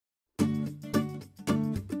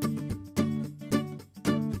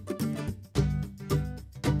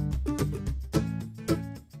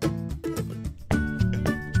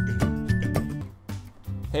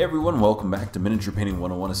Hey everyone, welcome back to Miniature Painting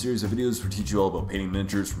 101, a series of videos for teach you all about painting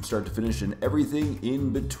miniatures from start to finish and everything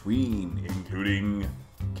in between, including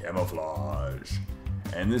camouflage.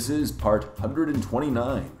 And this is part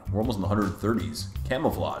 129. We're almost in the 130s.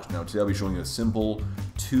 Camouflage. Now today I'll be showing you a simple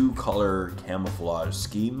two-color camouflage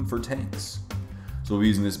scheme for tanks. So we'll be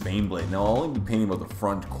using this Bane blade. Now I'll only be painting about the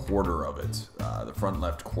front quarter of it, the front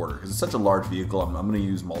left quarter, because it's such a large vehicle. I'm going to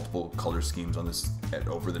use multiple color schemes on this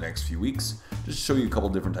over the next few weeks, just to show you a couple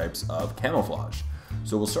different types of camouflage.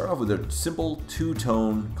 So we'll start off with a simple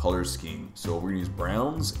two-tone color scheme. So we're going to use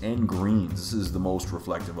browns and greens. This is the most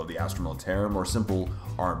reflective of the Astra Militarum or simple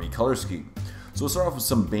army color scheme. So we'll start off with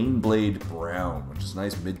some Bane blade brown, which is a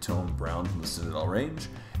nice mid-tone brown from the Citadel range.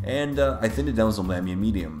 And I thinned it down with some Lamian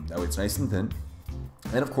medium. That way it's nice and thin.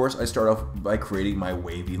 And of course, I start off by creating my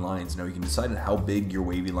wavy lines. Now you can decide how big your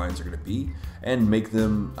wavy lines are going to be and make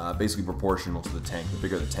them basically proportional to the tank. The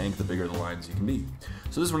bigger the tank, the bigger the lines you can be.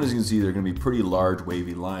 So this one, as you can see, they're going to be pretty large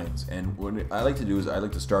wavy lines. And what I like to do is I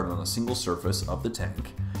like to start on a single surface of the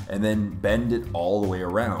tank and then bend it all the way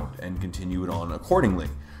around and continue it on accordingly.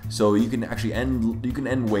 So you can actually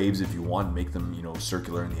end waves if you want, make them, you know,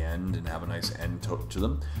 circular in the end and have a nice end to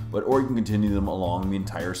them. Or you can continue them along the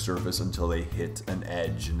entire surface until they hit an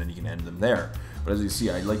edge, and then you can end them there. But as you see,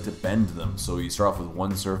 I like to bend them. So you start off with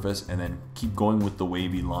one surface and then keep going with the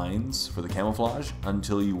wavy lines for the camouflage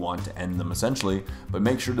until you want to end them essentially. But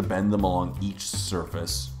make sure to bend them along each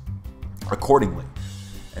surface accordingly.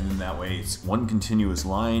 And then that way it's one continuous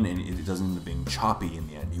line and it doesn't end up being choppy in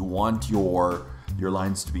the end. You want your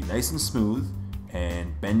lines to be nice and smooth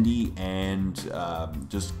and bendy and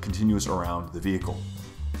just continuous around the vehicle.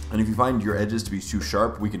 And if you find your edges to be too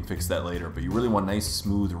sharp, we can fix that later, but you really want nice,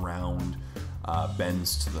 smooth, round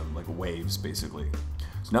bends to them, like waves, basically.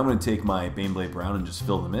 So now I'm going to take my Bane blade brown and just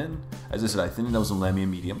fill them in. As I said, I thinned it down with some Lamian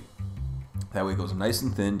medium. That way it goes nice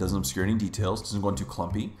and thin, doesn't obscure any details, doesn't go in too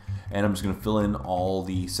clumpy. And I'm just going to fill in all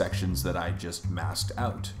the sections that I just masked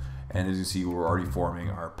out. And as you see, we're already forming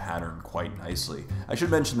our pattern quite nicely. I should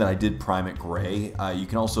mention that I did prime it gray. You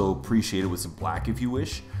can also pre-shade it with some black if you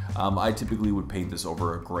wish. I typically would paint this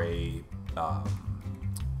over a gray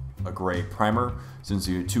primer, since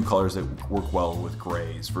you have two colors that work well with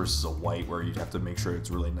grays versus a white where you'd have to make sure it's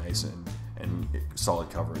really nice and solid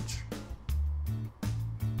coverage.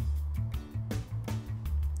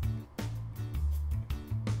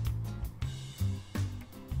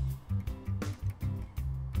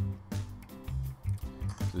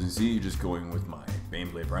 So as you see, you're just going with my Bane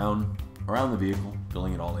blade brown around the vehicle,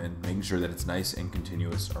 filling it all in, making sure that it's nice and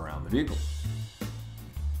continuous around the vehicle.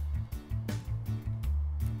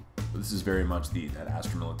 So this is very much that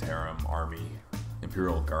Astra Militarum Army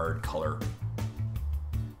Imperial Guard color.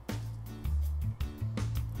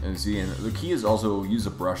 And you see, and the key is also use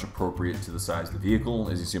a brush appropriate to the size of the vehicle.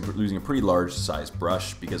 As you see, I'm using a pretty large size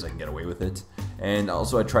brush because I can get away with it. And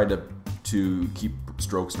also I tried to keep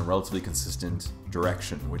strokes in a relatively consistent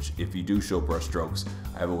direction, which if you do show brush strokes,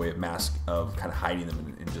 I have a way of kind of hiding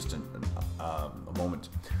them in just a moment.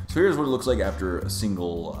 So here's what it looks like after a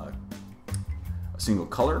single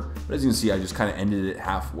color. But as you can see, I just kind of ended it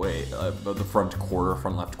halfway, the front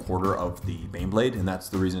left quarter of the Bane blade, and that's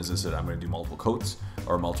the reason, as I said, I'm going to do multiple coats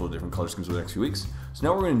or multiple different color schemes over the next few weeks. So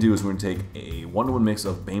now what we're going to do is we're going to take a 1-to-1 mix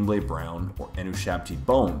of Bane blade brown and Ushabti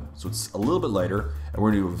bone, so it's a little bit lighter, and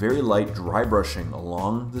we're going to do a very light dry brushing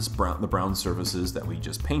along the brown surfaces that we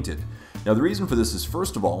just painted. Now the reason for this is,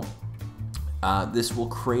 first of all, this will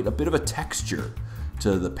create a bit of a texture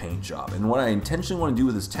to the paint job. And what I intentionally want to do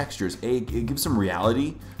with this texture is, it gives some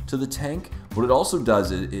reality to the tank. What it also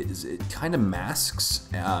does is it kind of masks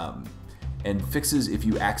and fixes if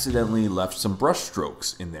you accidentally left some brush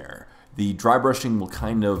strokes in there. The dry brushing will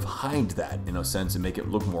kind of hide that in a sense and make it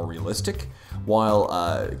look more realistic, while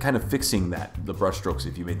kind of fixing the brush strokes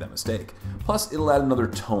if you made that mistake. Plus, it'll add another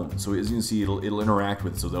tone. So as you can see, it'll interact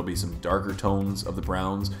with, so there'll be some darker tones of the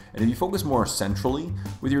browns. And if you focus more centrally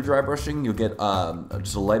with your dry brushing, you'll get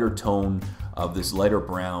just a lighter tone of this lighter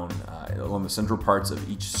brown along the central parts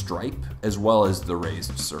of each stripe, as well as the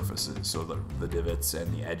raised surfaces. So the divots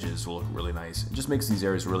and the edges will look really nice. It just makes these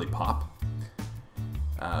areas really pop.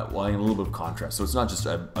 While in a little bit of contrast. So it's not just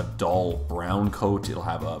a dull brown coat, it'll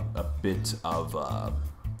have a bit of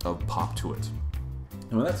pop to it.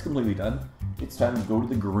 And when that's completely done, it's time to go to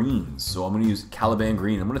the greens. So I'm going to use Caliban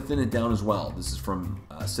green. I'm going to thin it down as well. This is from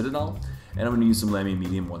Citadel, and I'm going to use some Lamian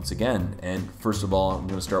medium once again. And first of all, I'm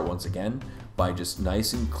going to start once again by just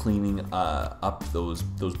nice and cleaning up those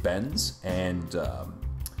bends and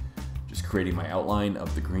just creating my outline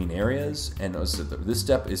of the green areas. And as I said, this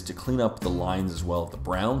step is to clean up the lines as well of the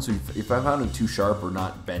brown. So if I found it too sharp or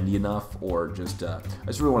not bendy enough, or just, I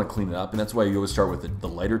just really want to clean it up. And that's why you always start with the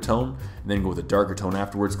lighter tone and then go with a darker tone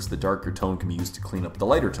afterwards, because the darker tone can be used to clean up the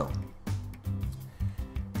lighter tone.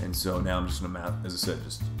 And so now I'm just going to, as I said,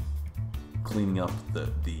 just cleaning up the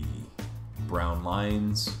brown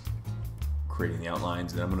lines, creating the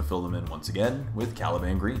outlines, and then I'm going to fill them in once again with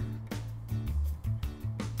Caliban green.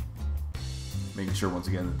 Making sure once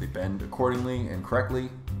again that they bend accordingly and correctly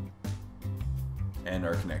and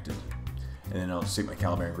are connected. And then I'll just take my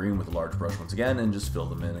Caliban green with a large brush once again and just fill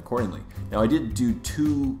them in accordingly. Now I did do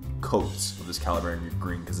 2 coats of this Caliban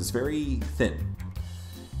green because it's very thin.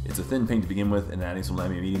 It's a thin paint to begin with, and adding some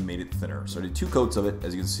lamium medium made it thinner. So I did 2 coats of it.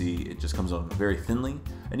 As you can see, it just comes on very thinly,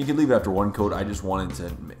 and you can leave it after 1 coat. I just wanted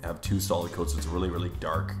to have 2 solid coats, so it's a really, really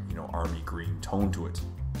dark, army green tone to it.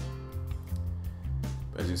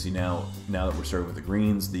 As you can see now that we're starting with the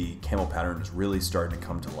greens, the camo pattern is really starting to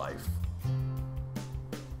come to life.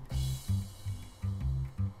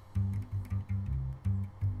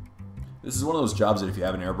 This is one of those jobs that if you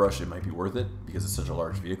have an airbrush, it might be worth it because it's such a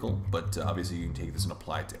large vehicle, but obviously you can take this and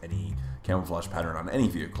apply it to any camouflage pattern on any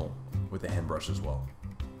vehicle with a hand brush as well.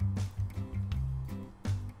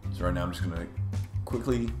 So right now I'm just going to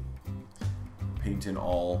quickly paint in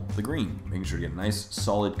all the green, making sure to get a nice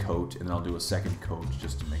solid coat, and then I'll do a second coat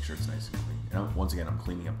just to make sure it's nice and clean. And once again, I'm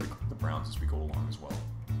cleaning up the browns as we go along as well.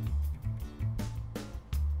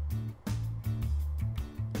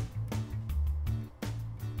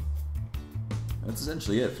 That's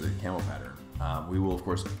essentially it for the camo pattern. We will of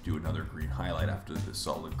course do another green highlight after this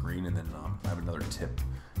solid green, and then I have another tip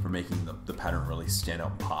for making the pattern really stand out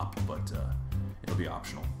and pop, but it'll be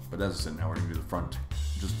optional. But as I said, now we're going to do the front,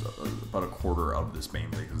 just about a quarter of this main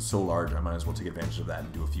blade because it's so large. I might as well take advantage of that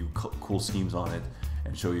and do a few cool schemes on it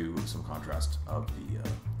and show you some contrast of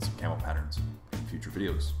some camo patterns in future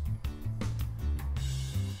videos.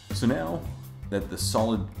 So now that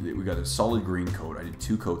we got a solid green coat, I did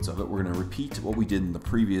 2 coats of it. We're going to repeat what we did in the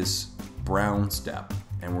previous brown step,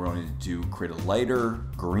 and we're going to create a lighter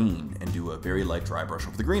green and do a very light dry brush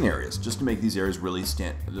over the green areas, just to make these areas really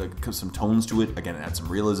some tones to it. Again, add some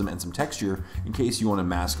realism and some texture in case you want to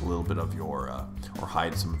mask a little bit of your, or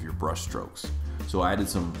hide some of your brush strokes. So I added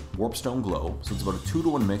some Warpstone Glow, so it's about a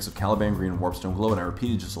 2-to-1 mix of Caliban green and Warpstone Glow, and I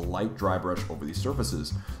repeated just a light dry brush over these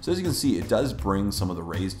surfaces. So as you can see, it does bring some of the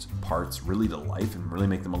raised parts really to life and really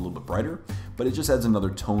make them a little bit brighter, but it just adds another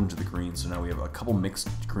tone to the green. So now we have a couple mixed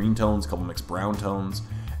green tones, a couple mixed brown tones,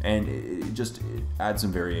 and it adds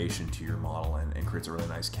some variation to your model and creates a really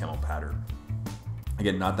nice camo pattern.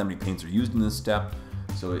 Again, not that many paints are used in this step,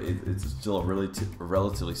 so it's still a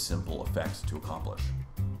relatively simple effect to accomplish.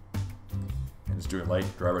 And just doing light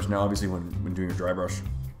dry brush. Now obviously when doing your dry brush,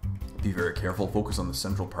 be very careful, focus on the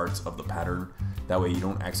central parts of the pattern. That way you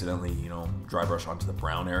don't accidentally, dry brush onto the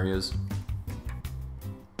brown areas.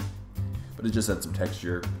 But it just adds some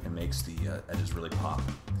texture and makes the edges really pop.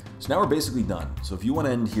 So now we're basically done. So if you want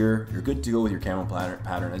to end here, you're good to go with your camo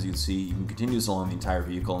pattern. As you can see, you can continue this along the entire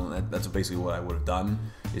vehicle, and that's basically what I would have done,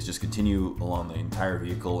 is just continue along the entire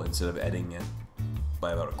vehicle instead of editing it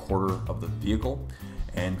by about a quarter of the vehicle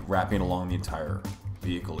and wrapping along the entire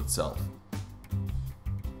vehicle itself.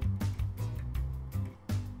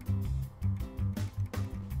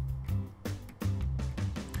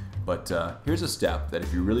 But here's a step that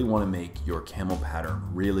if you really want to make your camo pattern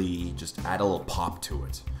really just add a little pop to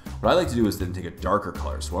it. What I like to do is then take a darker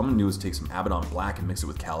color. So what I'm going to do is take some Abaddon black and mix it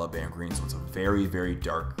with Caliban green, so it's a very, very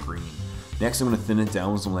dark green. Next I'm going to thin it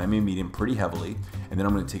down with some lamium medium pretty heavily, and then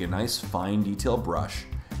I'm going to take a nice fine detail brush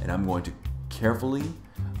and I'm going to carefully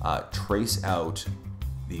trace out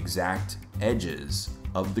the exact edges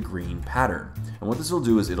of the green pattern. And what this will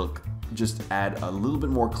do is it'll just add a little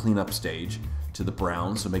bit more cleanup stage to the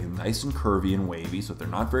browns, so make them nice and curvy and wavy so that they're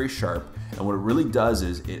not very sharp. And what it really does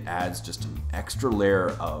is it adds just an extra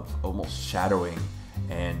layer of almost shadowing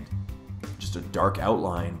and just a dark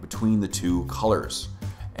outline between the 2 colors.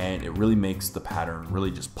 And it really makes the pattern really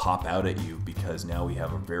just pop out at you, because now we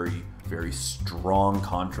have a very, very strong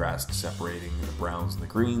contrast separating the browns and the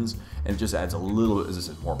greens, and it just adds a little, as I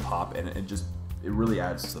said, more pop, and it really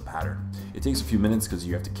adds to the pattern. It takes a few minutes because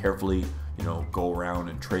you have to carefully, go around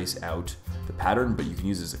and trace out the pattern, but you can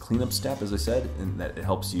use it as a cleanup step, as I said, and that it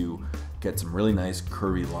helps you get some really nice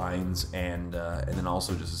curvy lines, and then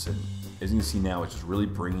also, just as I said, as you can see now, it's just really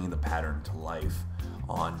bringing the pattern to life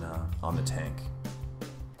on the tank.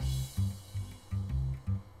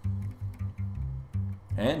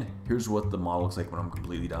 And here's what the model looks like when I'm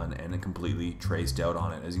completely done and completely traced out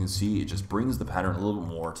on it. As you can see, it just brings the pattern a little bit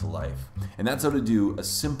more to life. And that's how to do a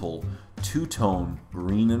simple two-tone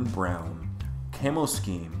green and brown camo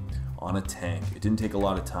scheme on a tank. It didn't take a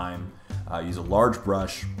lot of time. Use a large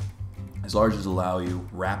brush, as large as allow you.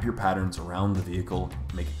 Wrap your patterns around the vehicle,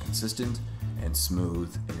 make it consistent and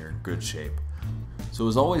smooth, and you're in good shape. So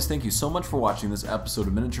as always, thank you so much for watching this episode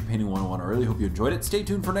of Miniature Painting 101. I really hope you enjoyed it. Stay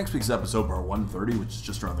tuned for next week's episode, part 130, which is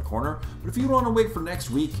just around the corner. But if you want to wait for next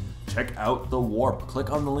week, check out The Warp. Click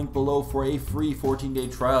on the link below for a free 14-day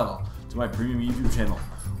trial to my premium YouTube channel.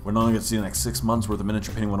 We're not only going to see the next 6 months worth of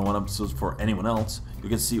Miniature Painting 101 episodes for anyone else. You'll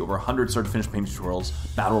get to see over 100 start-to-finish painting tutorials,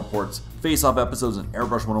 battle reports, face-off episodes, an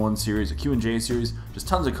Airbrush 101 series, a Q&J series, just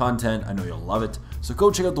tons of content. I know you'll love it. So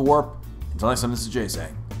go check out The Warp. Until next time, this is Jay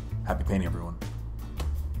saying, happy painting, everyone.